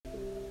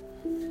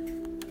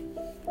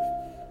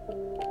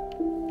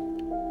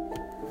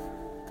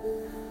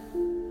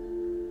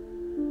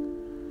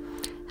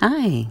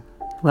Hi,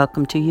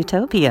 welcome to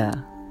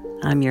Utopia.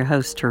 I'm your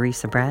host,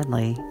 Teresa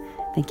Bradley.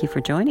 Thank you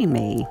for joining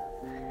me.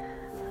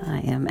 I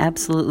am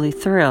absolutely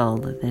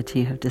thrilled that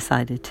you have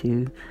decided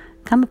to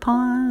come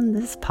upon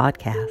this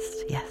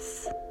podcast.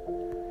 Yes.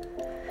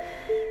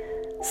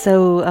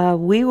 So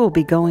we will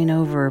be going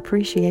over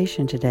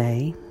appreciation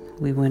today.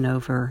 We went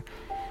over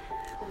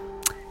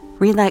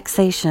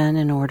relaxation.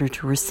 In order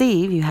to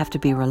receive, you have to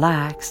be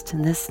relaxed.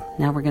 And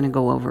now we're going to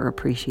go over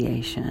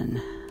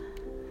appreciation.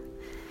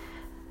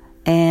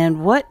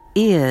 And what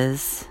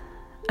is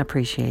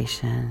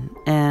appreciation?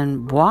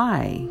 And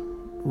why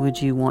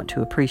would you want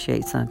to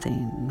appreciate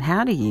something?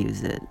 How to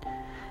use it?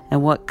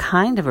 And what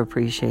kind of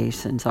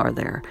appreciations are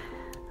there?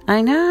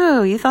 I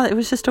know, you thought it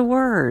was just a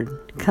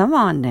word. Come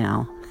on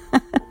now.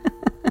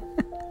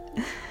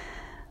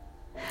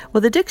 Well,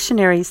 the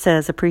dictionary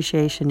says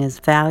appreciation is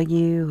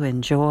value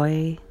and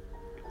joy.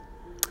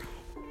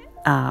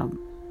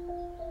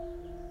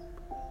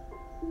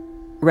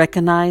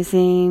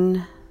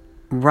 Recognizing,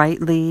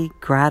 rightly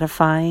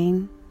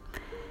gratifying.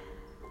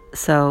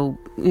 So,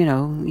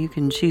 you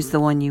can choose the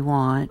one you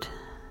want.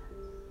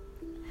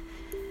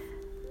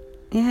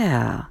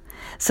 Yeah.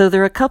 So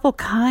there are a couple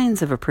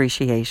kinds of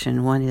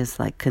appreciation. One is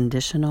like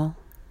conditional,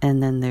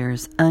 and then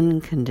there's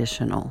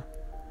unconditional.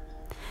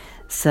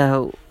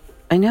 So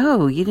I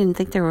know you didn't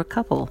think there were a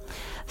couple.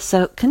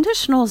 So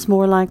conditional is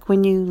more like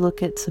when you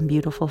look at some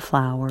beautiful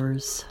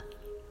flowers.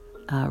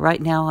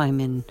 Right now I'm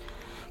in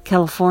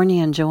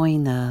California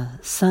enjoying the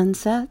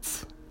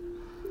sunsets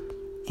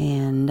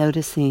and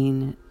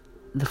noticing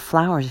the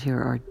flowers here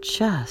are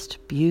just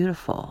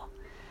beautiful.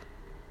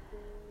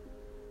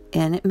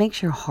 And it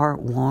makes your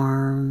heart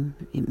warm.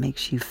 It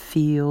makes you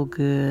feel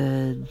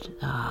good.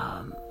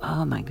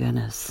 Oh my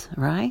goodness,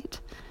 right?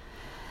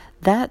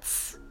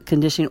 That's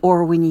conditioning.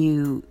 Or when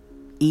you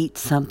eat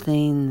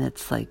something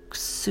that's like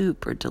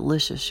super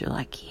delicious, you're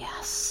like,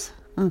 yes.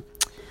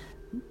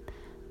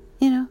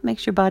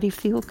 Makes your body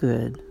feel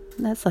good.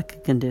 That's like a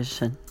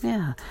condition.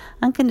 Yeah.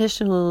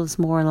 Unconditional is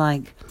more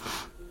like,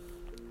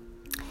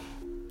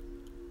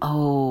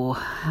 how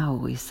will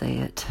we say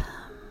it?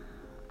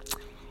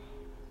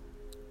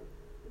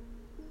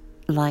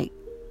 Like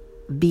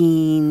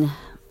being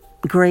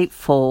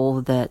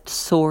grateful that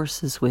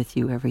Source is with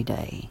you every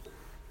day.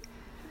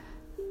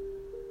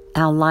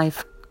 Our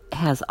life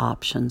has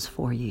options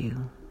for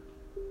you.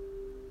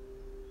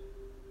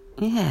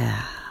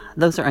 Yeah,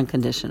 those are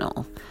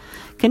unconditional.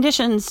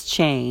 Conditions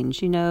change.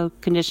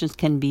 Conditions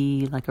can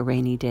be like a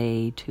rainy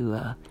day to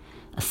a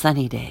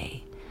sunny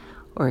day,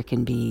 or it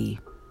can be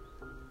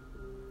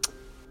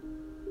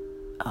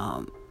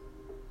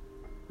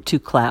too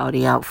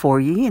cloudy out for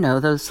you,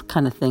 those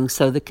kind of things.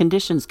 So the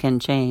conditions can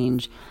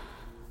change,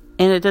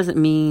 and it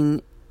doesn't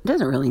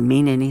really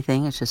mean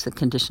anything. It's just the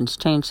conditions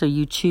change. So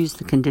you choose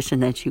the condition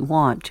that you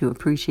want to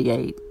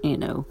appreciate,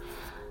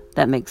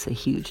 that makes a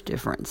huge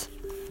difference.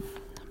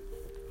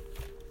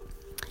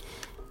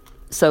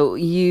 So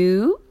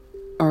you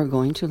are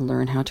going to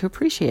learn how to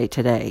appreciate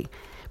today.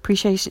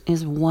 Appreciation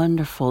is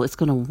wonderful. It's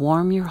going to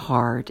warm your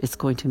heart. It's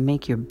going to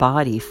make your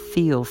body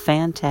feel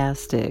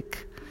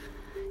fantastic.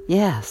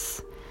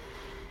 Yes.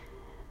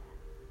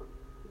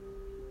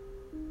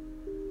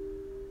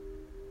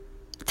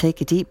 Take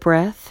a deep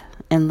breath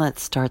and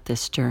let's start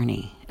this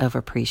journey of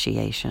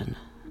appreciation.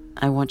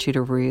 I want you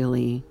to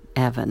really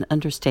have an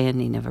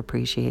understanding of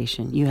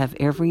appreciation. You have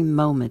every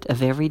moment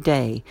of every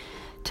day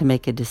to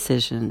make a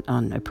decision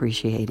on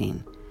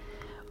appreciating.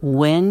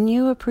 When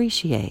you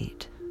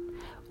appreciate,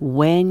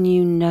 when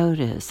you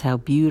notice how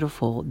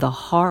beautiful, the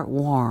heart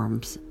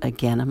warms.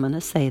 Again, I'm going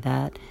to say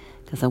that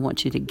because I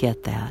want you to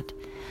get that.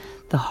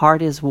 The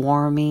heart is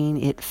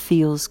warming. It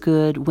feels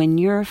good. When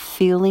you're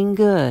feeling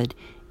good,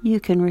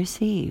 you can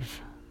receive.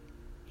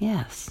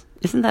 Yes.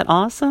 Isn't that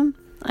awesome?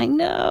 I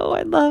know.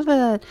 I love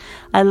it.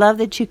 I love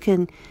that you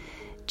can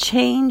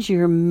change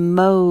your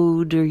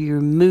mode or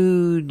your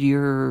mood,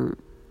 your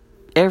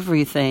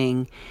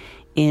everything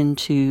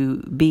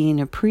into being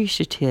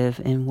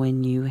appreciative. And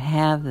when you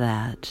have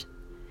that,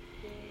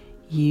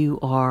 you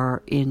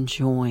are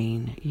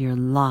enjoying your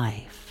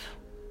life.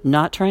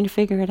 Not trying to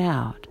figure it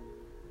out,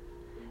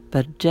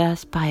 but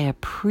just by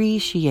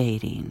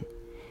appreciating,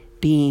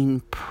 being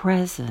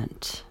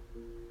present,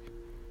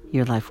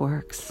 your life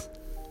works.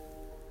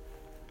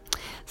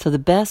 So the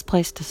best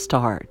place to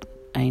start,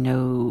 I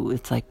know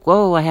it's like,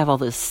 whoa, I have all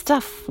this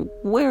stuff.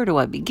 Where do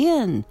I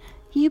begin?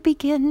 You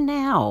begin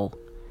now.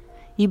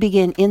 You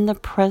begin in the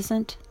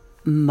present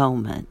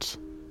moment.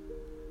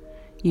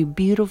 You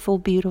beautiful,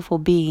 beautiful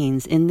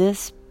beings. In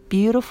this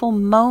beautiful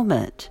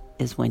moment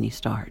is when you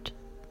start.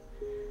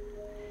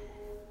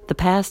 The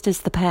past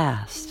is the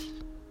past.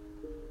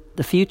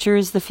 The future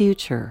is the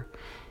future.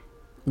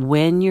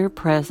 When you're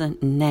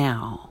present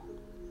now,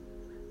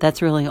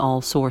 that's really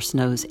all Source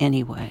knows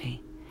anyway.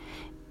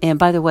 And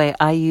by the way,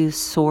 I use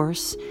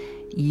Source.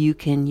 You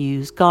can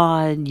use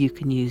God, you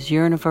can use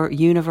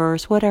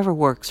universe, whatever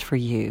works for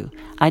you.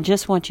 I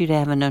just want you to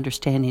have an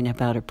understanding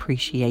about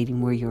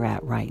appreciating where you're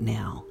at right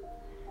now.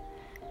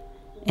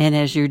 And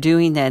as you're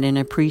doing that and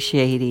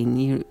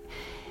appreciating,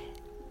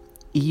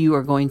 you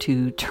are going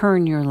to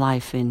turn your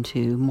life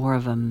into more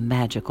of a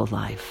magical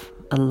life,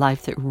 a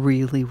life that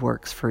really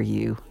works for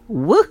you.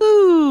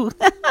 Woohoo!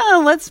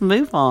 Let's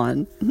move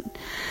on.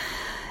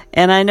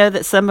 And I know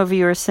that some of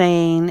you are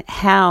saying,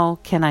 how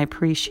can I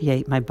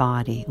appreciate my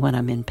body when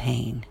I'm in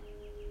pain?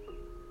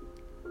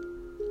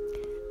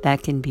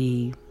 That can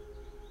be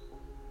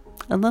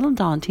a little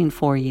daunting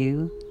for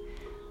you.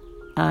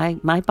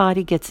 My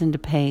body gets into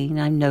pain.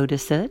 I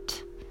notice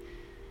it.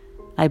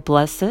 I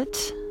bless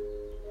it.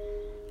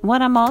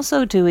 What I'm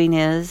also doing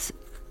is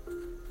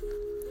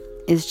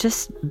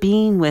just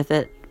being with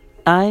it.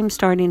 I'm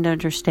starting to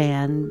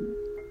understand.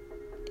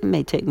 It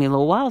may take me a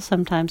little while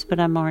sometimes, but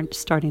I'm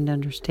starting to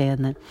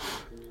understand that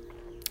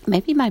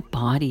maybe my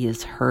body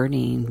is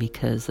hurting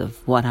because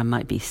of what I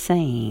might be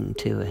saying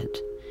to it.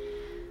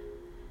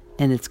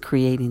 And it's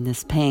creating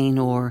this pain.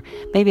 Or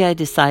maybe I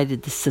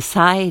decided, the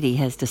society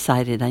has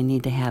decided I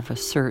need to have a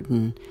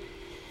certain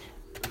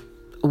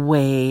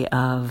way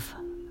of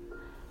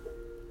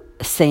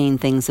saying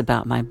things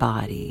about my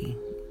body.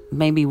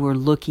 Maybe we're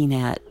looking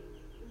at,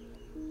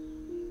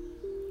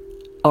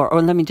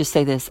 or let me just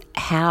say this,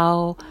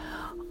 how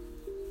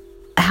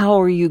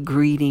are you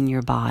greeting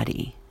your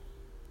body?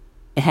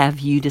 Have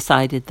you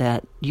decided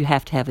that you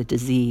have to have a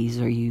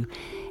disease, or you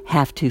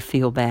have to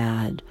feel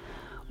bad,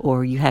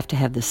 or you have to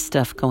have this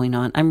stuff going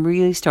on? I'm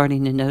really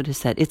starting to notice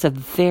that it's a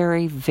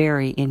very,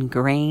 very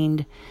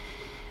ingrained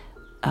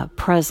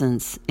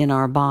presence in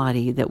our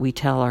body that we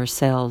tell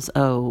ourselves,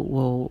 oh,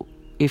 well,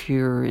 if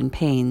you're in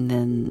pain,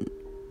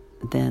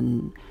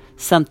 then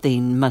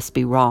something must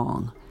be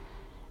wrong.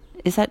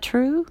 Is that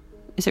true?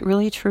 Is it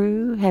really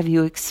true? Have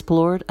you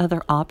explored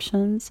other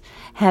options?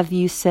 Have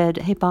you said,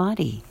 hey,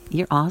 body,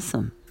 you're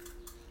awesome.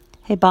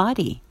 Hey,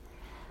 body,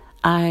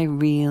 I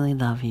really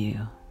love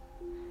you.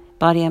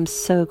 Body, I'm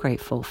so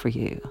grateful for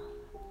you.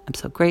 I'm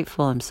so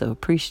grateful. I'm so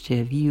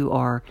appreciative. You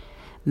are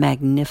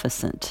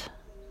magnificent.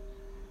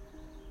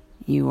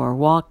 You are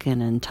walking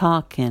and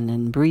talking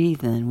and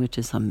breathing, which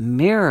is a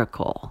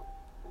miracle.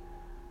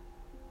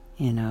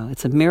 You know,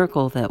 it's a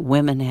miracle that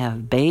women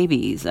have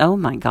babies. Oh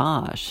my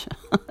gosh.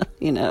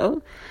 You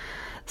know?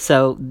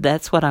 So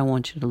that's what I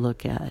want you to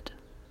look at.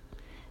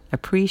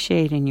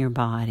 Appreciating your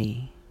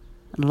body.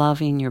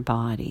 Loving your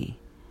body.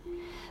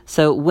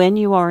 So when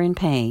you are in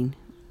pain,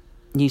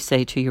 you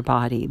say to your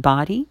body,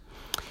 body,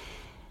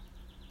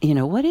 you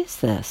know, what is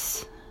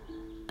this?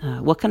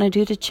 What can I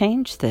do to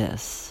change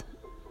this?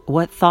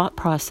 What thought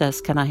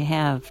process can I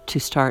have to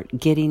start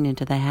getting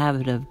into the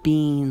habit of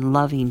being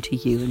loving to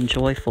you and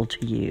joyful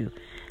to you?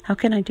 How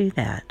can I do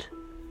that?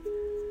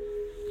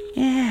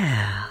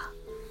 Yeah.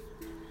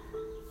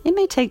 It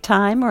may take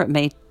time, or it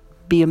may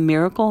be a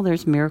miracle.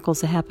 There's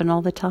miracles that happen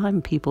all the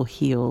time. People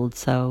healed.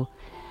 So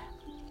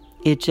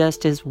it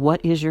just is,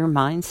 what is your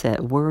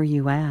mindset? Where are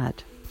you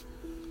at?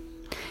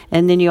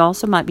 And then you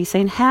also might be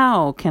saying,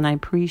 how can I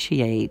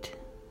appreciate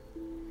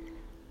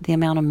the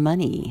amount of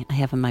money I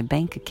have in my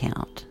bank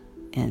account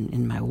and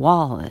in my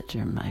wallet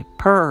or my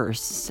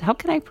purse? How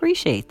can I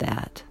appreciate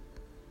that?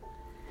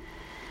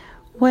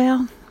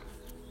 Well,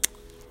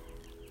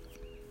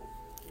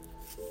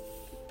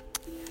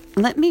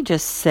 let me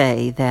just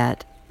say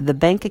that the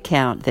bank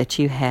account that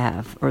you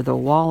have, or the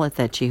wallet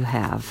that you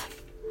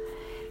have,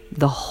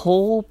 the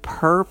whole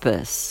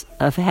purpose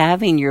of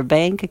having your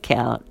bank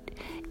account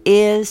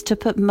is to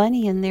put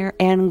money in there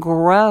and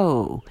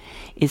grow.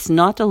 It's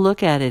not to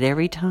look at it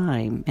every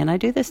time. And I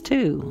do this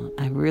too.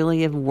 I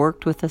really have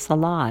worked with this a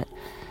lot.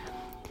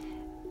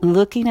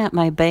 Looking at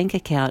my bank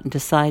account and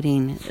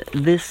deciding,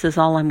 this is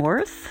all I'm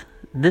worth,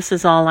 this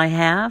is all I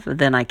have,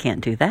 then I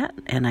can't do that,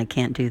 and I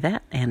can't do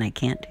that, and I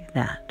can't do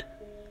that.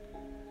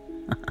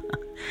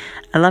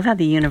 I love how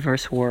the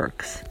universe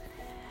works.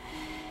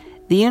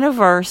 The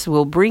universe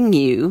will bring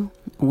you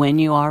when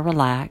you are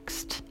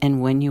relaxed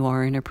and when you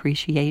are in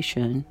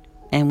appreciation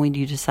and when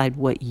you decide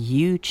what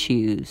you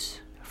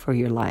choose for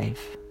your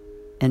life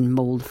and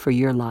mold for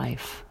your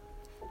life.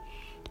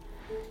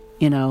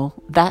 You know,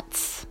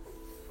 that's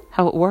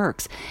how it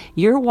works.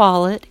 Your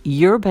wallet,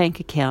 your bank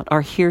account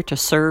are here to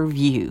serve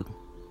you.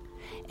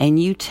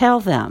 And you tell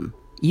them,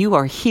 you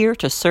are here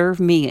to serve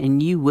me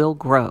and you will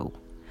grow.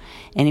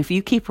 And if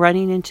you keep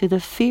running into the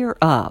fear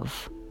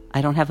of,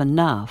 I don't have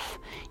enough,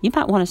 you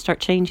might want to start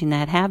changing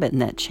that habit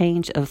and that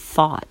change of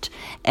thought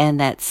and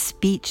that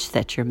speech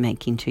that you're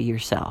making to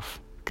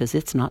yourself, because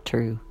it's not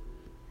true.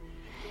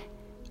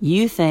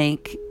 You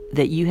think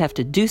that you have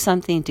to do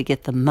something to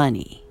get the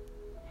money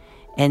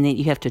and that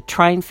you have to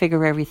try and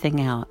figure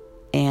everything out,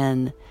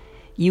 and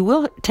you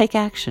will take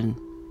action.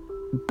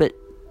 But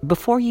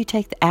before you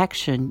take the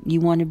action, you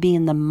want to be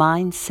in the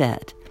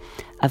mindset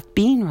of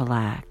being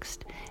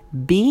relaxed,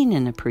 being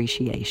in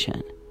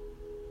appreciation.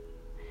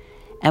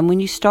 And when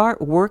you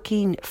start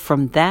working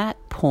from that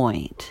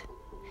point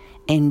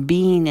and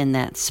being in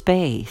that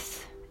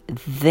space,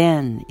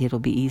 then it'll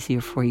be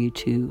easier for you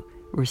to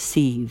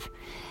receive.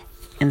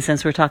 And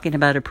since we're talking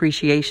about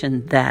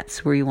appreciation,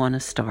 that's where you want to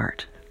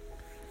start.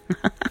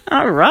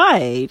 All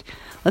right.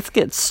 Let's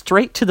get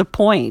straight to the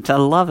point. I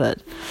love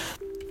it.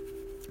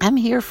 I'm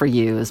here for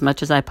you as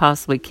much as I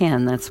possibly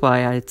can. That's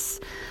why it's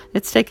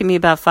taken me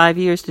about 5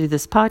 years to do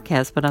this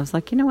podcast, but I was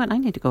like, you know what? I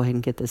need to go ahead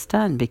and get this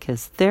done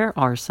because there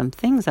are some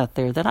things out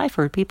there that I've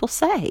heard people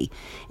say,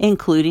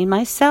 including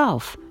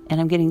myself.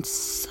 And I'm getting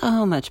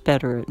so much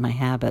better at my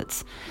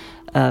habits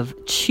of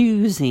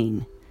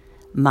choosing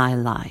my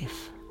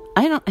life.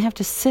 I don't have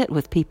to sit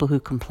with people who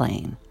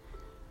complain.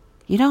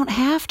 You don't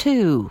have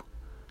to.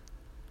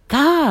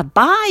 God,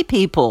 bye,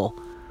 people.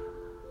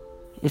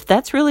 If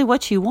that's really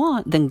what you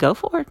want, then go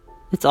for it.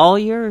 It's all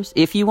yours.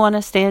 If you want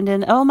to stand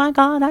in, oh my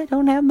God, I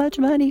don't have much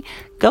money,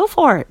 go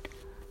for it.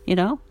 You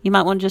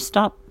might want to just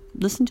stop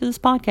listening to this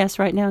podcast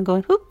right now and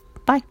going, whoop,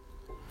 bye.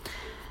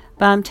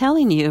 But I'm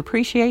telling you,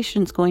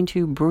 appreciation is going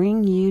to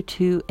bring you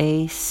to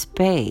a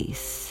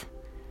space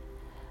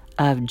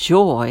of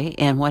joy.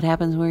 And what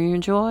happens when you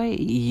enjoy?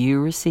 You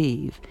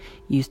receive.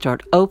 You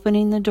start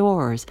opening the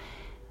doors.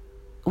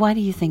 Why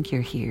do you think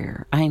you're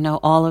here? I know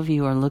all of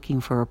you are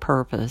looking for a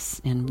purpose,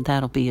 and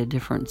that'll be a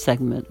different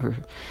segment or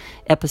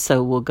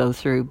episode we'll go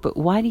through. But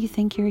why do you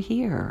think you're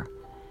here?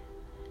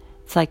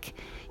 It's like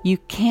you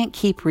can't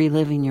keep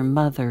reliving your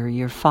mother,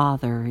 your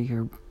father,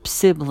 your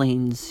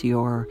siblings,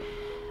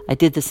 I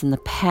did this in the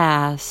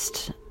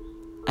past,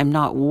 I'm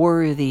not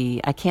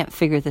worthy, I can't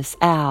figure this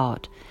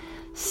out.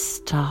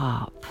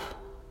 Stop.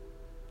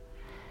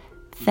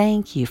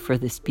 Thank you for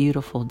this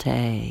beautiful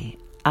day.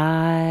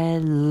 I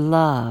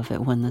love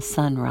it when the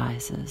sun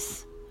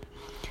rises.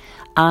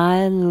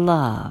 I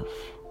love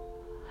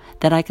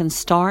that I can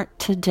start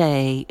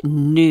today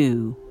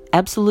new,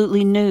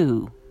 absolutely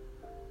new.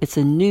 It's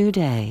a new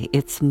day.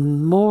 It's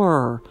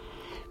more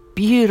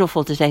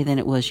beautiful today than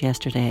it was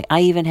yesterday. I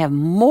even have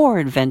more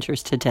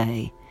adventures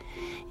today.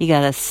 You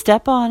got to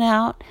step on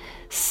out,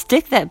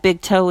 stick that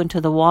big toe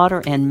into the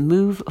water, and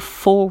move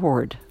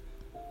forward.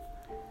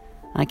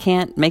 I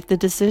can't make the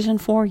decision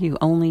for you.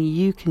 Only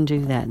you can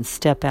do that and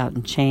step out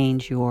and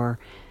change your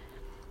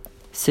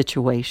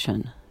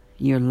situation,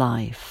 your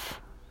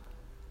life.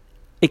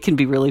 It can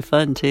be really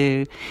fun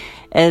too.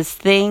 As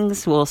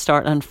things will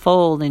start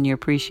unfold in your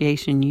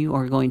appreciation, you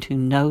are going to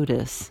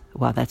notice,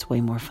 wow, that's way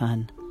more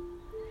fun.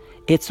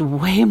 It's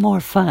way more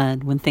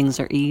fun when things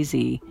are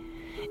easy.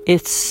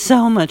 It's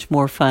so much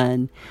more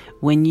fun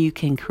when you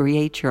can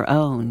create your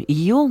own.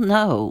 You'll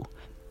know.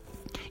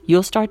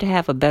 You'll start to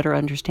have a better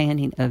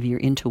understanding of your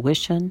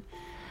intuition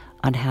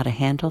on how to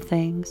handle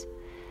things.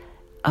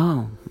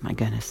 Oh, my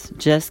goodness.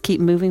 Just keep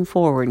moving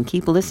forward and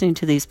keep listening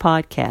to these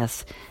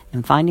podcasts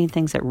and finding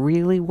things that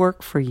really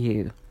work for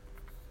you.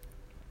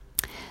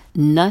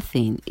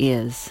 Nothing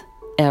is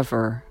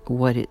ever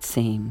what it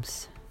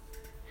seems.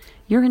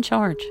 You're in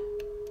charge.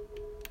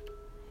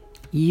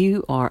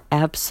 You are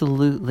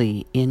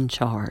absolutely in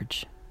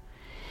charge.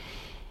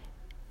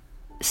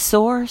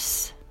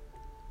 Source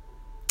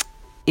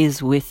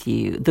is with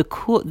you.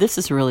 This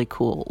is really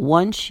cool.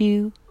 Once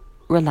you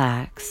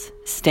relax,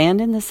 stand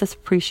in this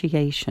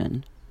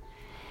appreciation,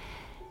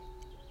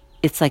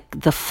 it's like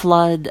the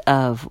flood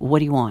of what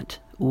do you want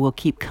will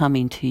keep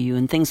coming to you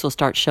and things will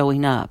start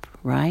showing up,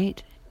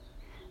 right?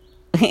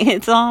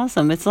 It's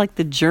awesome. It's like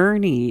the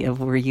journey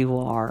of where you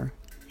are.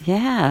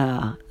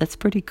 Yeah, that's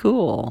pretty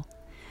cool.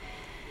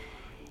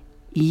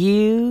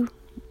 You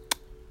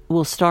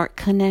will start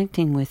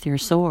connecting with your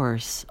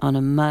source on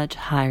a much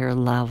higher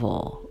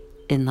level.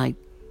 And like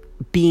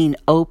being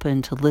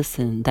open to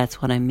listen,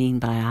 that's what I mean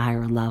by a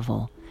higher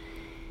level.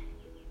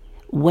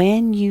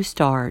 When you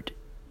start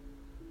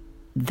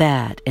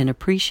that and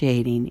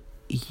appreciating,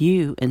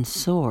 you and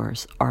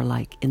Source are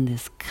like in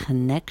this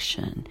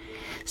connection.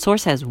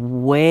 Source has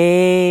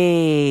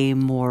way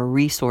more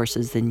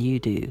resources than you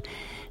do,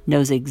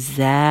 knows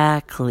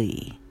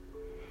exactly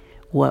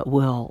what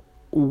will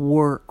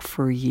work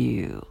for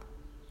you.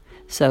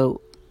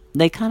 So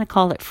they kind of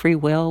call it free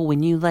will.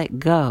 When you let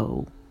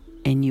go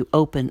and you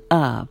open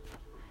up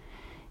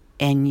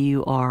and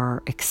you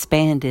are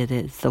expanded,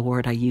 is the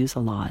word I use a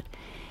lot,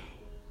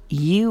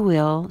 you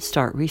will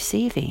start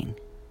receiving.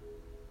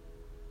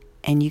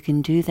 And you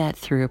can do that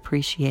through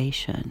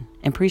appreciation.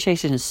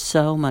 Appreciation is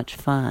so much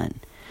fun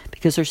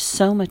because there's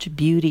so much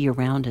beauty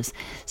around us,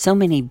 so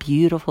many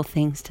beautiful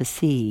things to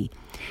see.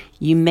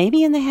 You may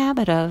be in the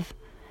habit of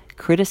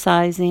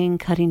criticizing,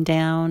 cutting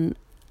down.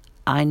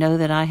 I know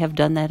that I have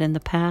done that in the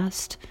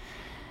past.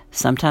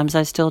 Sometimes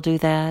I still do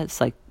that. It's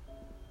like,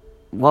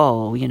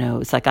 whoa,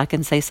 it's like I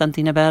can say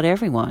something about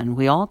everyone.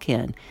 We all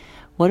can.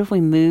 What if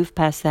we move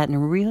past that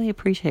and really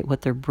appreciate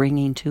what they're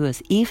bringing to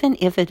us, even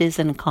if it is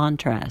in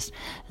contrast?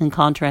 And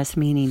contrast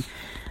meaning,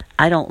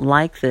 I don't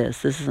like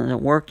this. This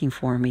isn't working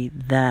for me.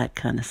 That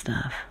kind of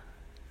stuff.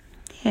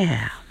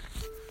 Yeah.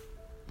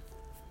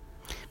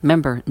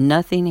 Remember,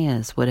 nothing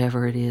is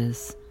whatever it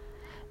is,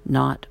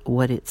 not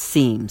what it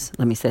seems.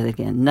 Let me say that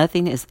again.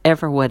 Nothing is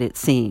ever what it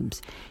seems.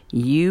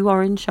 You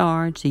are in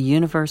charge. The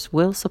universe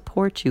will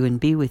support you and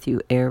be with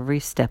you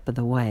every step of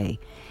the way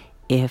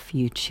if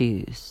you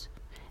choose.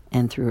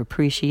 And through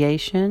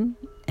appreciation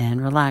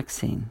and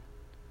relaxing,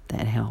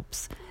 that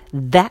helps.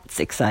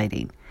 That's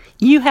exciting.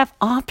 You have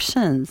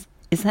options.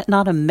 Is that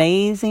not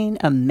amazing?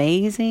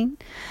 Amazing.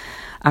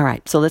 All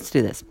right, so let's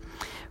do this.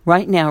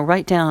 Right now,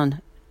 write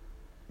down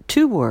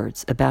 2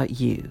 words about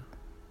you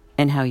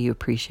and how you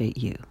appreciate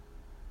you.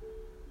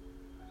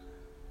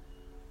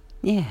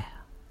 Yeah.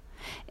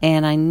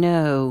 And I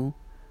know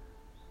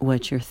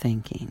what you're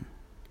thinking.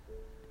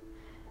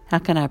 How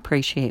can I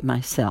appreciate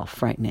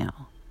myself right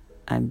now?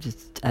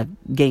 I've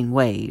gained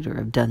weight, or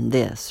I've done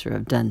this, or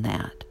I've done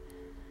that.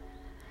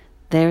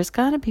 There's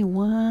got to be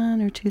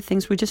 1 or 2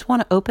 things. We just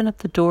want to open up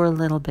the door a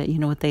little bit. You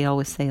know what they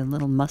always say, a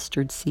little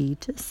mustard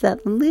seed. Just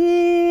that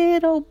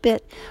little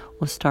bit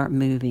will start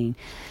moving.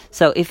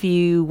 So if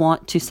you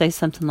want to say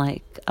something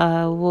like,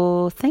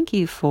 well, thank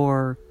you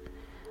for,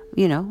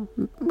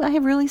 I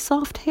have really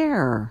soft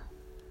hair.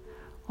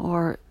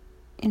 Or,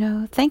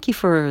 thank you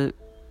for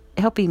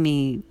helping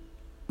me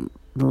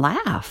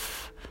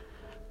laugh.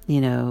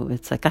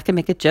 It's like I can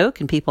make a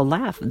joke and people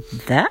laugh.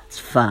 That's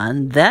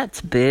fun.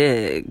 That's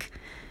big.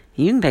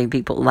 You can make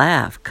people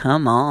laugh.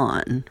 Come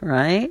on,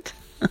 right?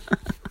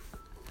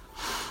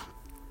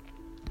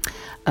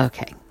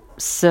 Okay,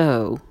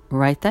 so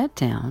write that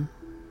down.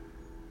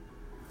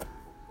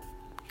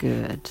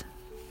 Good.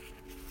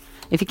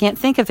 If you can't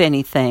think of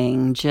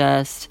anything,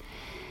 just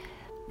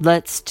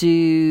let's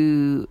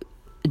do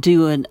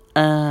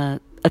a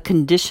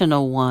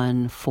conditional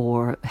one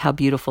for how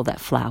beautiful that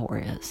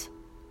flower is.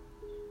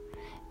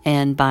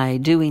 And by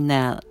doing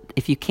that,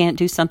 if you can't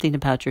do something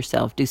about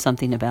yourself, do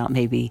something about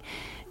maybe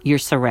your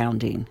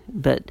surrounding.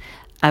 But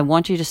I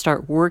want you to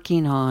start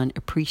working on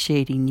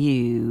appreciating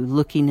you,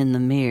 looking in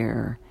the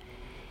mirror.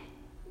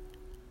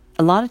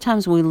 A lot of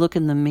times when we look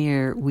in the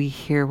mirror, we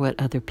hear what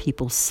other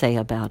people say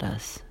about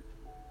us.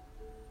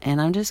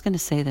 And I'm just going to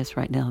say this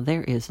right now.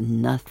 There is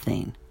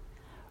nothing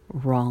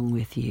wrong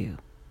with you.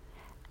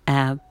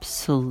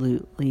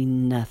 Absolutely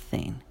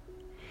nothing.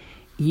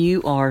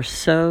 You are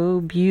so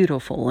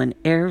beautiful in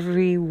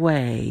every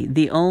way.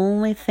 The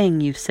only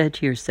thing you've said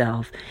to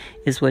yourself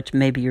is what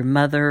maybe your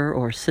mother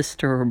or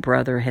sister or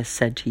brother has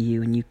said to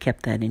you, and you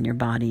kept that in your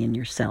body and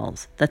your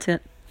cells. That's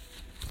it.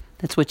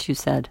 That's what you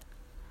said.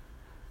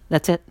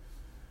 That's it.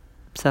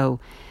 So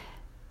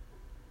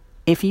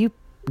if you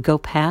go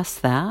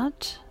past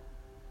that,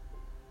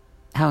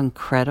 how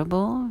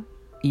incredible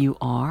you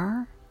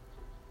are,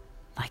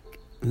 like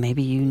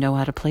maybe you know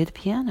how to play the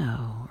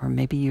piano, or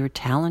maybe you're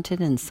talented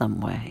in some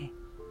way.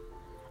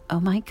 Oh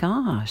my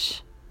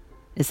gosh,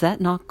 is that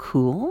not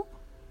cool?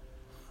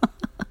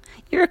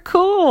 You're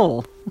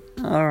cool.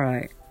 All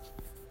right.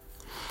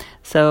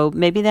 So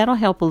maybe that'll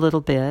help a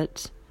little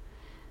bit.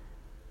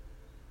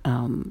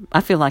 I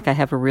feel like I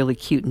have a really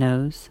cute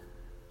nose.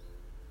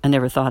 I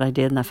never thought I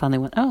did, and I finally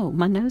went, oh,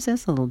 my nose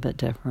is a little bit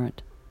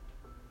different.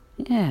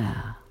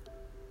 Yeah.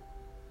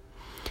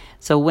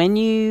 So when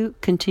you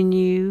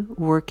continue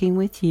working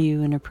with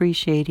you and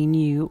appreciating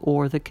you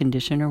or the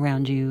condition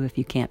around you, if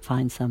you can't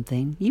find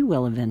something, you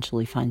will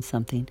eventually find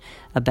something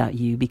about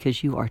you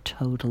because you are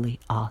totally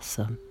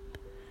awesome.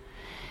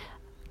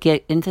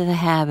 Get into the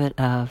habit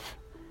of,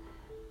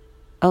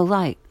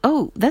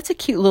 that's a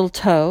cute little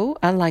toe.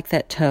 I like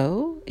that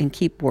toe, and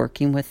keep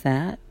working with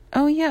that.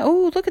 Oh, yeah.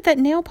 Oh, look at that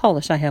nail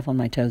polish I have on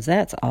my toes.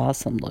 That's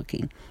awesome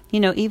looking.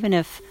 Even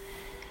if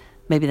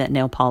maybe that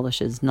nail polish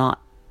is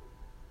not,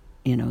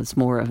 it's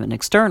more of an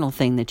external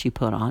thing that you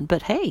put on.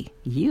 But hey,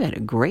 you had a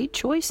great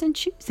choice in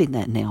choosing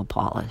that nail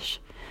polish.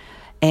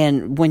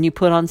 And when you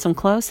put on some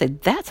clothes, say,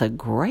 that's a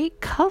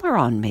great color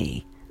on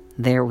me.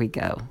 There we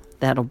go.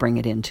 That'll bring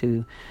it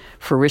into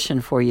fruition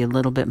for you a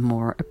little bit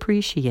more.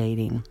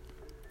 Appreciating.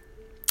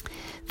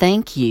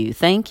 Thank you,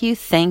 thank you,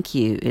 thank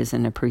you is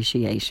an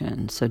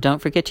appreciation. So don't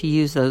forget to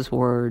use those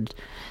words.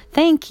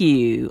 Thank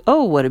you.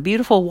 Oh, what a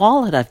beautiful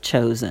wallet I've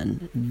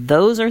chosen.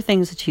 Those are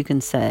things that you can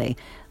say.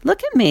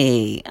 Look at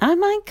me. Oh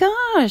my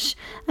gosh,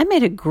 I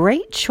made a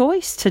great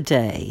choice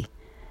today.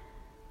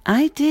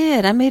 I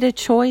did. I made a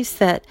choice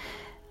that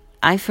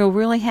I feel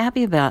really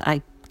happy about.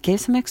 I gave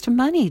some extra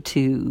money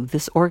to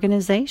this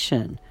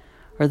organization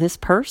or this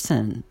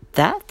person.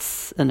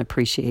 That's an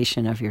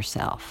appreciation of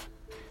yourself.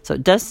 So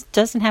it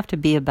doesn't have to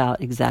be about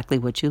exactly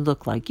what you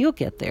look like. You'll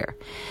get there.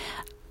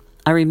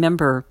 I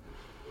remember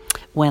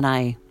when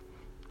I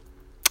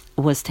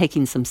was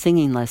taking some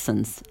singing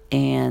lessons,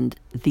 and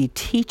the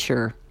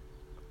teacher,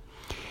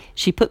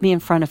 she put me in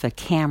front of a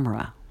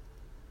camera,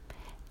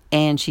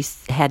 and she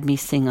had me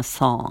sing a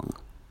song.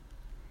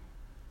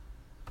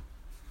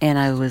 And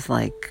I was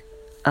like,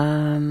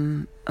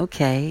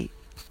 okay.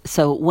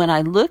 So when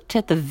I looked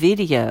at the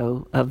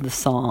video of the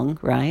song,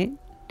 right?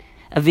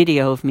 A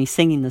video of me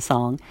singing the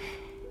song,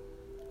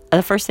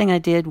 the first thing I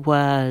did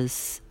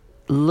was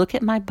look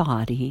at my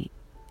body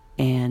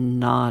and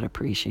not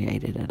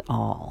appreciate it at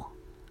all.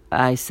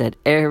 I said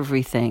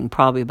everything,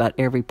 probably about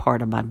every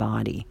part of my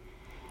body.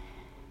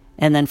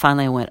 And then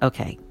finally I went,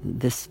 okay,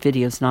 this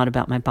video's not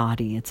about my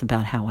body, it's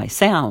about how I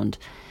sound.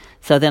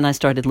 So then I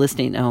started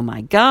listening, oh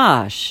my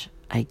gosh,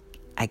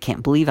 I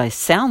can't believe I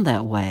sound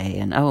that way.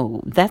 And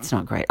oh, that's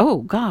not great.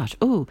 Oh gosh,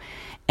 oh.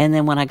 And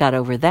then when I got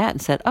over that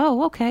and said,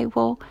 oh, okay,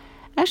 well,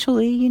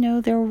 actually,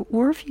 there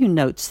were a few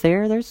notes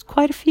there. There's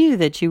quite a few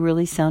that you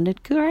really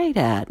sounded great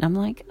at. And I'm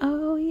like,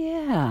 oh,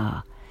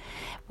 yeah.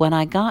 when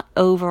I got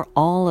over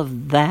all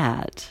of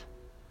that,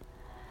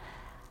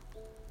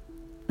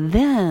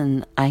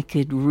 then I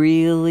could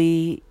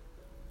really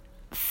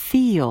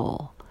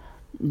feel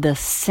the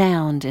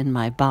sound in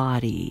my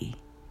body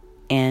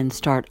and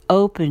start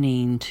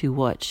opening to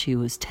what she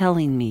was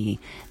telling me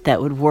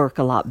that would work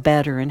a lot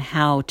better, and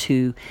how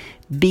to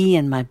be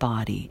in my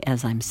body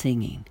as I'm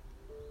singing.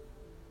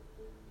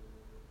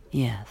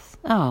 Yes.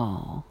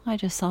 Oh, I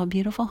just saw a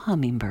beautiful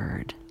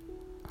hummingbird.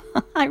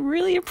 I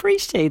really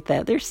appreciate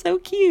that. They're so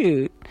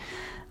cute.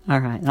 All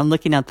right. I'm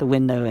looking out the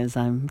window as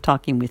I'm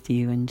talking with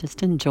you and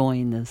just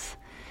enjoying this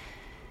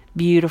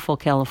beautiful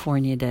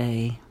California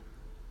day.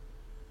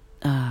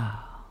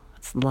 Oh,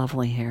 it's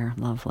lovely here.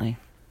 Lovely.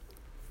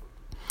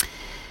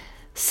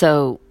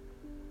 So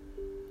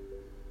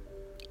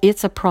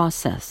it's a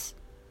process.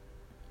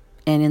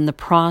 And in the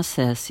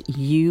process,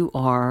 you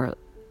are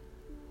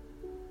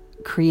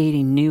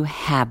creating new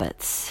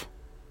habits.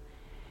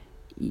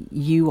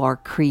 You are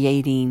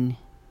creating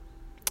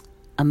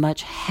a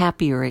much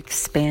happier,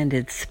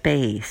 expanded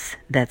space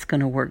that's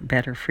going to work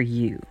better for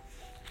you.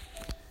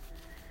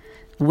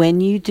 When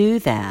you do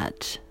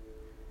that,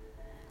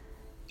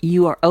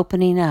 you are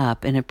opening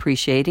up and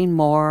appreciating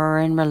more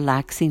and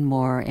relaxing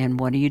more. And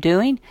what are you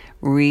doing?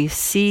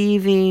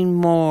 Receiving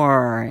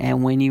more.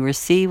 And when you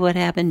receive, what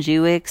happens?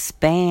 You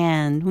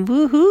expand.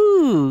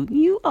 Woohoo!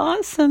 You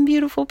awesome,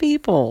 beautiful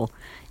people.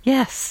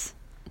 Yes.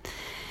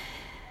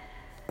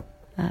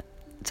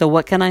 So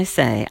what can I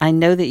say? I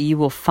know that you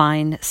will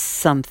find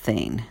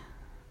something.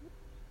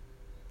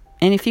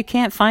 And if you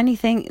can't find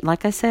anything,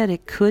 like I said,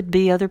 it could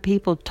be other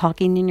people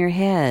talking in your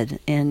head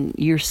and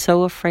you're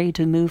so afraid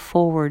to move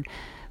forward.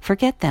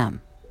 Forget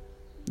them.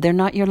 They're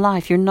not your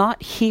life. You're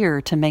not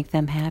here to make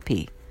them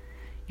happy.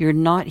 You're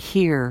not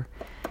here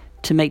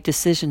to make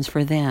decisions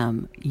for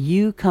them.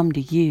 You come to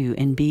you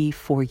and be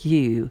for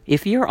you.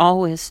 If you're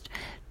always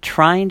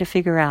trying to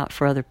figure out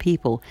for other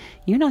people,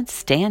 you're not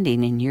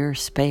standing in your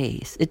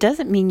space. It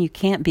doesn't mean you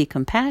can't be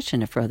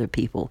compassionate for other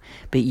people,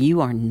 but you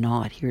are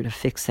not here to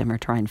fix them or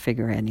try and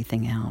figure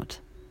anything out.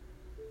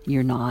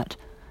 You're not.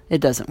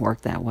 It doesn't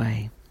work that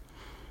way.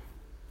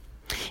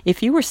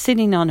 If you were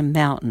sitting on a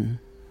mountain,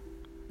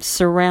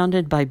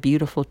 surrounded by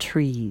beautiful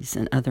trees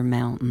and other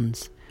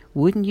mountains,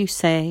 wouldn't you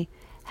say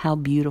how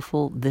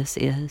beautiful this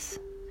is?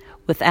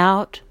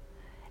 Without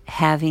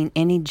having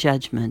any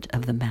judgment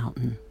of the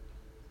mountain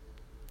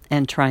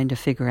and trying to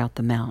figure out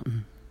the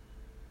mountain.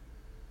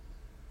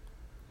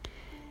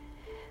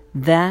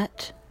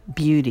 That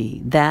beauty,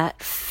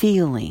 that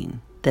feeling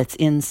that's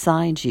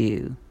inside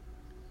you,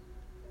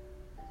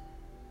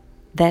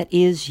 that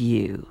is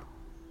you.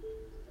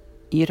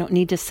 You don't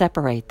need to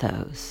separate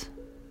those.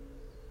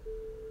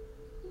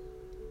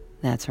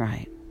 That's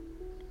right.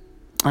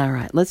 All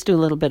right, let's do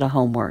a little bit of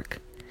homework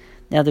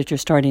now that you're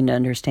starting to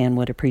understand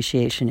what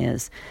appreciation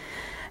is.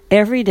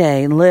 Every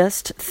day,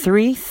 list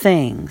 3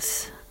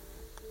 things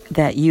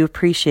that you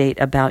appreciate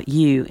about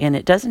you, and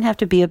it doesn't have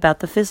to be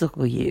about the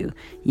physical you.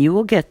 You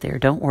will get there,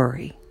 don't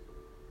worry.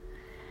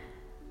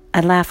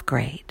 I laugh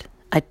great.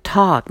 I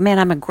talk. Man,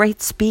 I'm a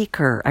great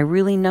speaker. I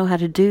really know how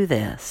to do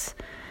this.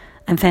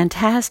 I'm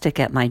fantastic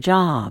at my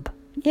job.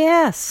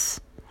 Yes.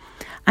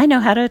 I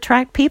know how to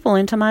attract people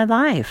into my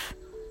life.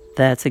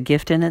 That's a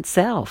gift in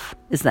itself.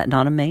 Is that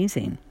not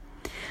amazing?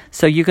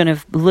 So you're going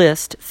to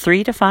list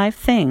 3 to 5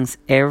 things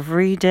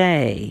every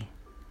day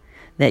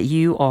that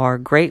you are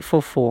grateful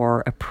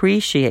for,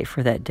 appreciate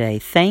for that day.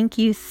 Thank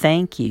you,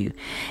 thank you.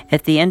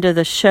 At the end of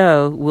the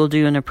show, we'll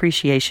do an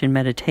appreciation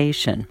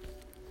meditation.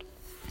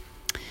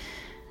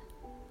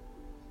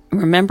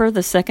 Remember,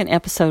 the second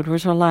episode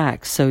was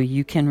relaxed, so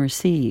you can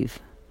receive.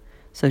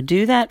 So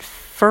do that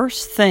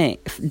first thing.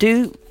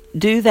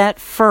 Do that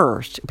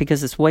first,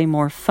 because it's way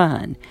more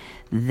fun.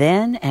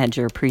 Then add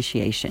your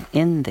appreciation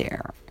in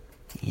there.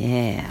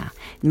 Yeah.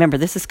 Remember,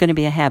 this is going to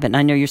be a habit. And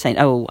I know you're saying,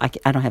 oh,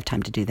 I don't have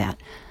time to do that.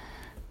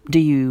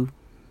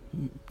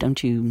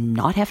 Don't you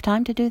not have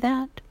time to do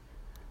that?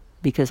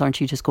 Because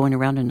aren't you just going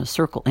around in a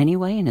circle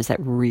anyway? And is that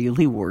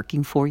really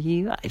working for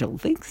you? I don't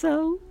think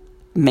so.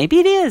 Maybe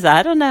it is.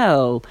 I don't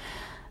know.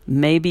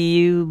 Maybe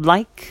you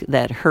like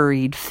that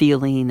hurried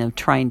feeling of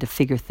trying to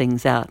figure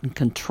things out and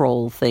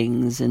control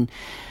things and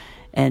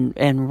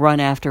run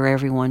after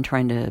everyone,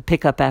 trying to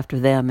pick up after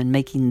them and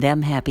making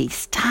them happy.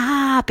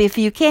 Stop if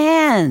you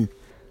can.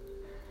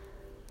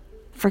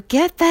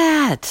 Forget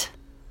that.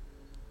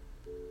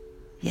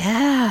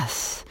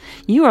 Yes.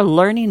 You are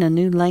learning a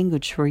new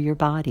language for your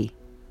body.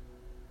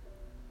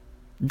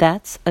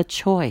 That's a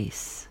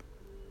choice.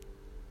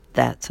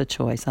 That's a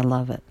choice. I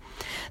love it.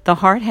 The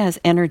heart has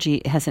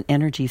an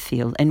energy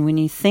field. And when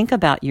you think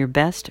about your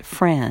best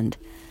friend,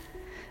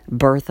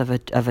 birth of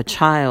a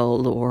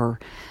child, or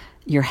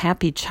your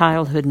happy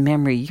childhood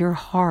memory, your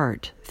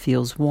heart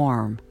feels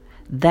warm.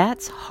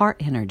 That's heart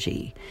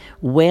energy.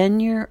 When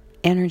your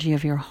energy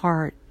of your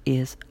heart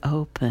is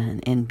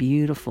open and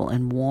beautiful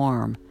and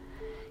warm,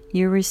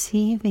 you're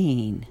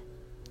receiving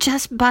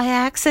just by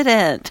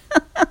accident.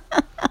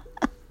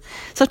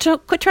 So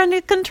quit trying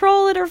to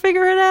control it or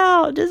figure it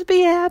out. Just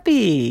be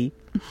happy.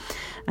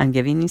 I'm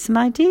giving you some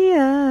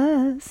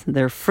ideas.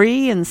 They're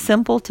free and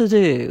simple to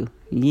do.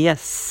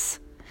 Yes.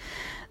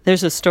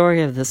 There's a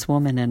story of this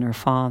woman and her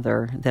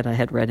father that I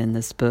had read in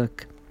this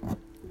book.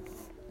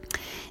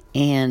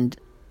 And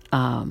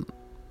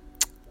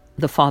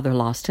the father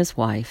lost his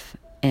wife,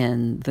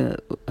 and the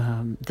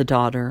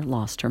daughter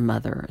lost her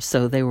mother.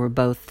 So they were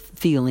both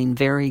feeling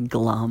very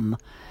glum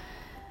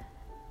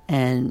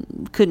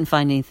and couldn't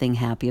find anything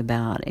happy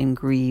about, and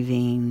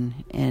grieving.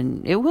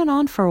 And it went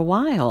on for a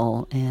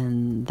while,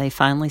 and they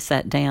finally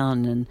sat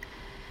down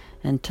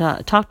and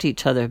talked to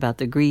each other about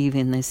the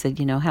grieving. They said,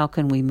 how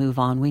can we move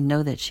on? We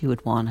know that she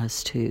would want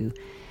us to.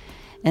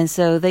 And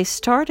so they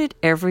started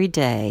every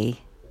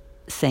day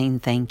saying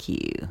thank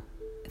you.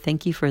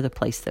 Thank you for the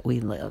place that we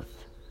live.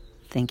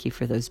 Thank you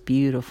for those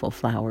beautiful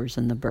flowers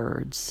and the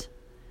birds.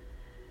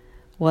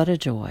 What a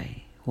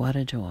joy. What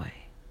a joy.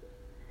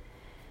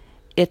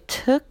 It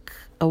took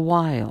a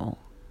while,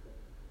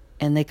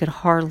 and they could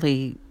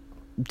hardly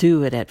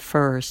do it at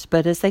first,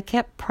 but as they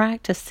kept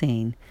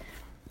practicing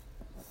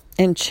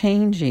and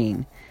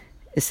changing,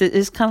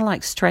 it's kind of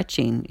like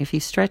stretching. If you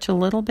stretch a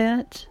little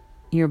bit,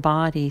 your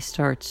body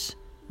starts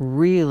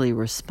really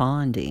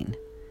responding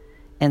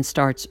and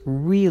starts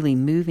really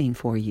moving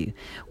for you.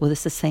 Well,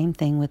 it's the same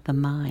thing with the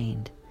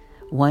mind.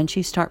 Once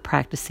you start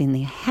practicing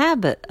the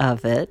habit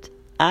of it,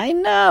 I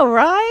know,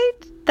 right?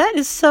 That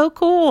is so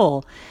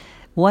cool.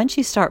 Once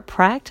you start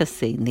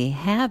practicing the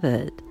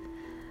habit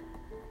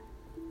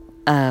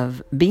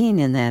of being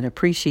in that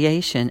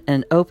appreciation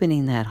and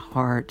opening that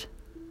heart,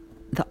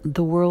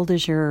 the world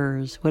is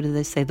yours. What do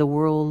they say? The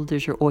world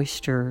is your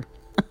oyster.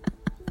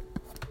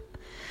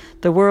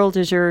 The world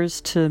is yours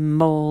to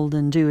mold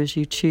and do as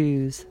you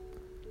choose.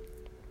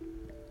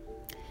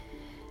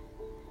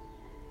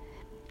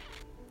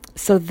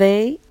 So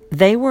they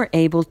were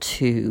able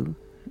to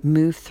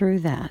move through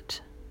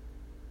that.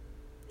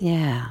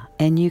 Yeah,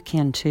 and you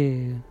can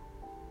too.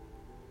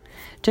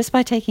 Just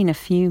by taking a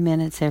few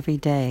minutes every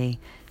day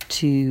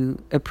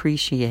to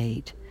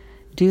appreciate.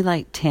 Do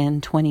like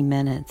 10, 20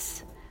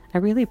 minutes. I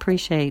really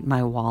appreciate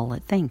my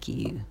wallet. Thank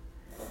you.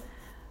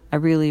 I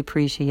really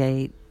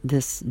appreciate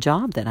this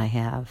job that I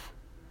have.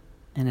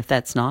 And if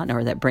that's not,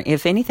 or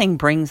if anything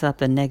brings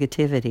up a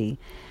negativity,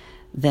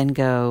 then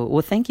go,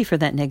 well, thank you for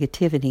that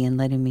negativity and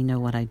letting me know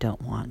what I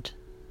don't want.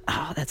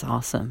 Oh, that's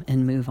awesome.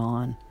 And move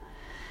on.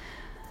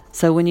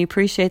 So when you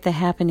appreciate the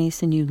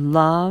happiness and you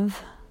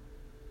love,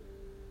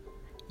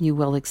 you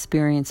will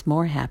experience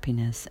more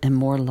happiness and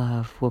more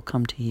love will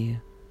come to you.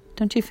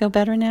 Don't you feel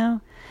better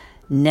now?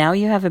 Now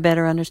you have a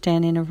better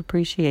understanding of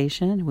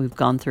appreciation. We've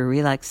gone through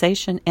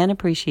relaxation and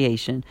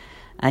appreciation.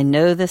 I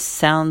know this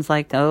sounds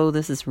like,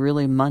 this is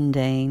really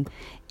mundane.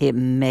 It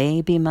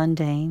may be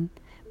mundane,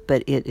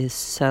 but it is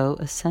so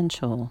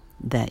essential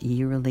that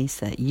you release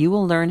that. You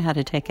will learn how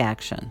to take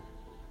action.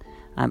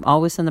 I'm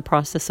always in the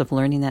process of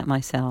learning that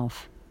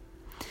myself.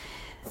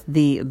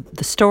 The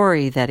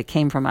story that it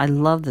came from, I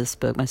love this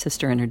book. My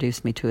sister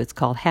introduced me to it. It's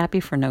called Happy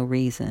for No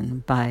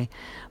Reason by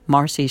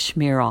Marcy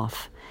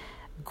Shmeroff.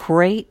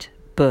 Great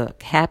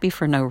book, Happy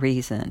for No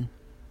Reason.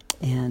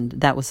 And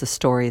that was the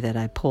story that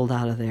I pulled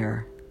out of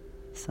there.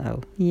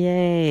 So,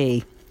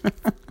 yay.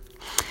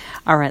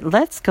 All right,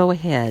 let's go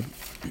ahead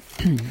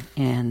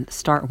and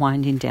start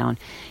winding down.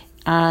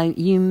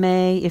 You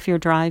may, if you're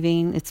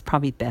driving, it's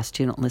probably best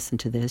you don't listen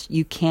to this.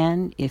 You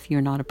can, if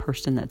you're not a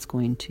person that's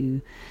going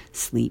to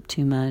sleep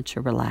too much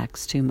or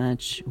relax too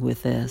much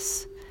with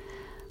this.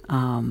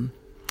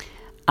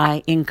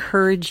 I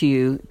encourage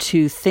you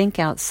to think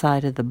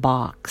outside of the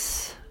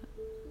box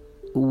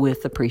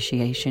with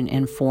appreciation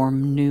and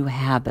form new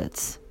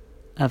habits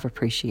of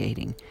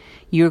appreciating.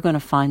 You're going to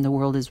find the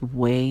world is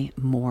way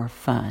more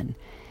fun.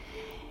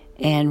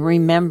 And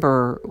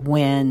remember,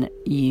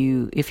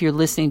 if you're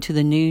listening to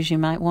the news, you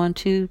might want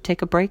to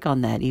take a break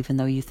on that, even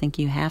though you think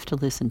you have to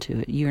listen to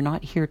it. You're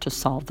not here to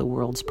solve the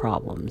world's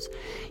problems.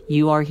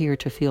 You are here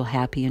to feel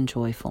happy and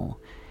joyful.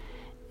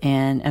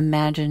 And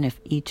imagine if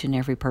each and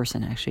every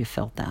person actually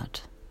felt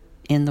that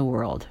in the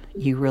world.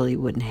 You really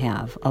wouldn't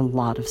have a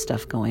lot of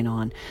stuff going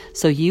on.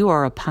 So you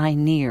are a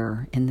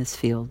pioneer in this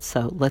field.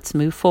 So let's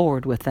move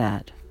forward with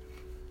that.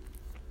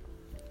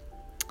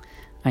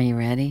 Are you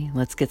ready?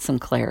 Let's get some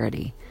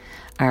clarity.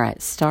 All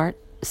right,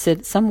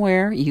 sit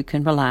somewhere you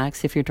can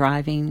relax. If you're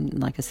driving,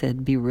 like I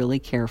said, be really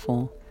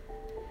careful.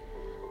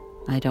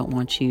 I don't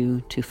want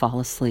you to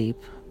fall asleep,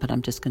 but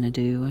I'm just going to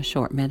do a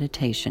short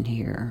meditation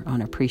here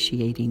on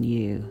appreciating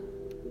you.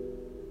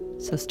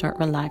 So start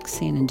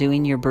relaxing and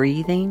doing your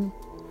breathing.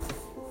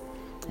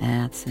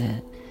 That's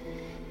it.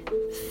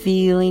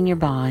 Feeling your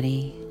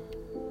body,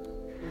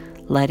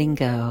 letting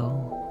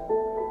go.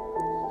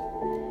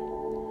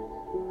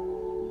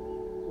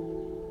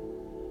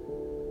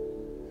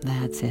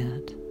 That's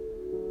it.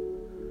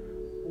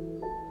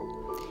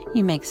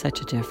 You make such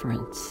a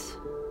difference.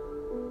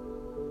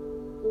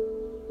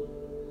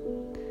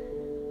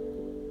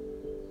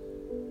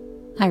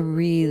 I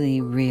really,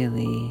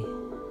 really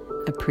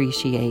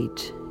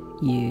appreciate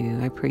you.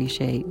 I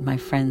appreciate my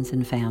friends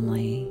and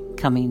family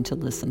coming to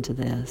listen to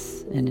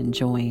this and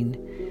enjoying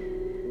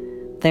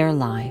their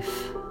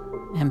life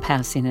and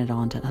passing it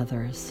on to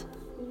others.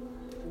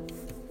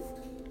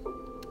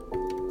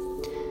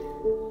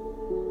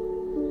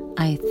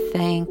 I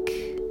thank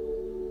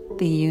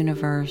the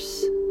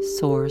universe,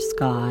 Source,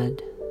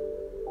 God,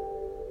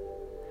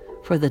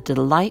 for the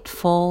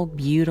delightful,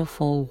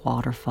 beautiful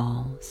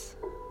waterfalls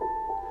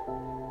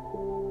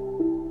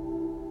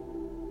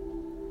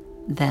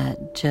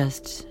that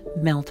just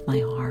melt my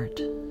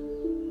heart.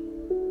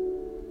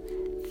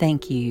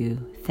 Thank you,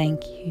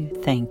 thank you,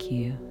 thank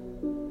you.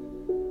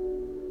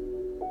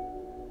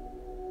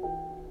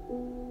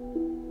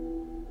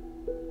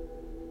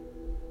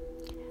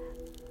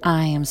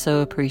 I am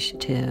so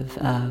appreciative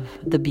of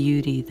the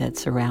beauty that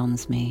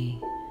surrounds me.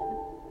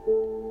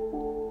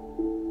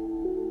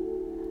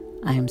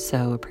 I am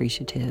so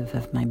appreciative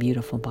of my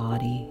beautiful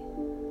body,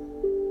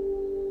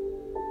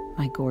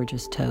 my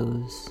gorgeous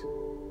toes.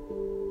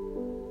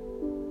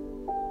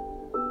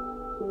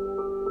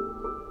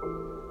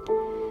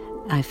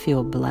 I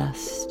feel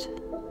blessed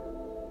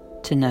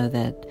to know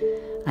that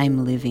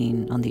I'm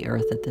living on the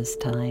earth at this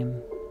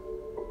time.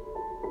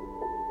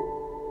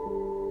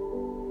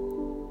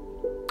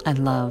 I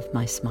love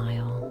my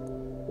smile.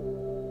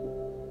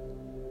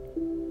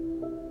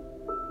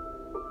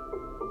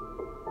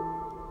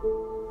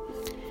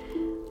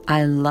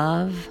 I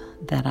love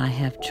that I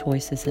have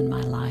choices in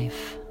my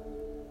life.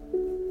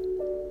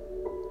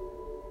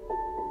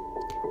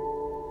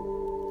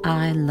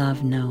 I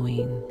love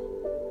knowing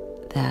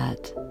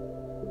that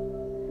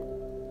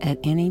at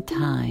any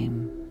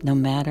time, no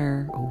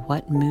matter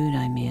what mood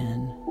I'm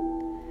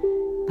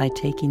in, by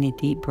taking a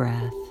deep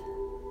breath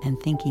and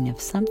thinking of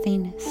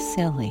something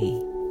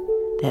silly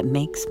that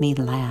makes me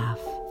laugh,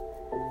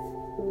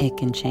 it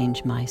can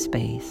change my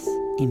space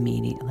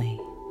immediately.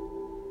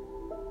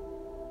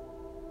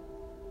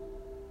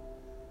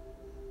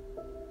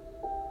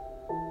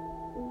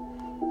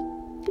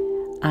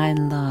 I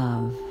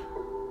love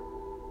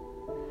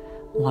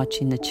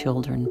watching the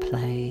children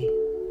play,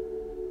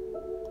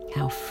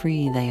 how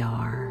free they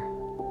are.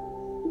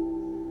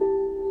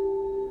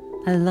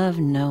 I love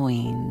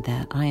knowing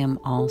that I am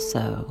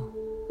also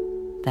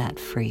that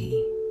free,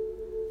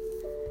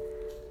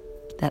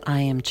 that I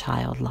am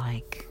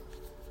childlike.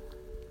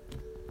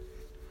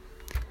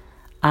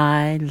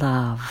 I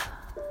love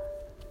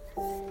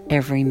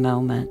every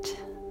moment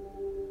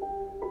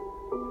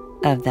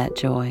of that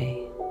joy.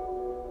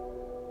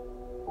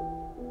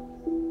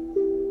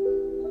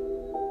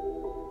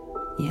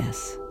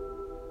 Yes.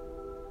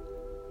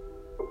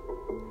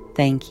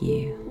 Thank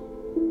you.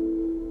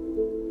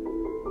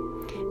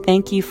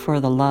 Thank you for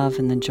the love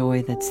and the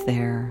joy that's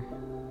there.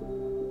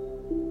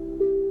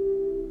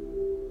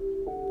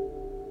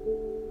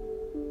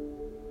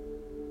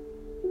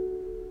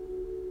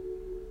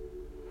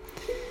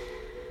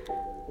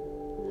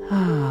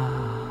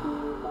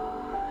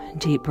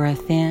 Deep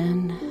breath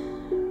in,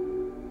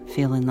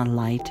 feeling the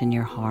light in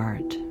your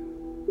heart,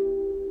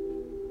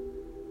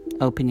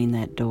 opening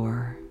that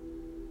door.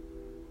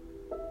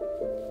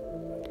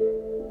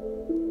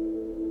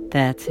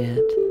 That's it.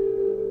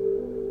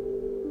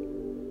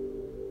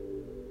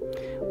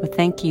 Well,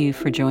 thank you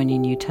for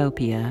joining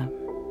Utopia,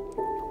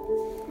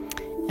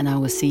 and I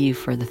will see you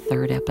for the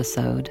third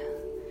episode,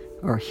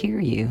 or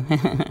hear you,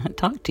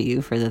 talk to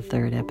you for the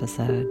third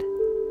episode.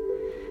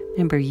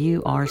 Remember,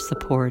 you are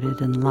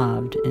supported and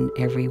loved in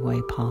every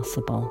way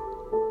possible.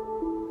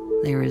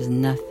 There is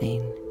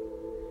nothing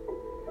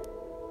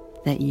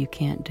that you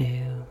can't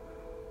do.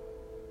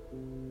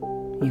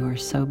 You are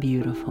so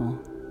beautiful.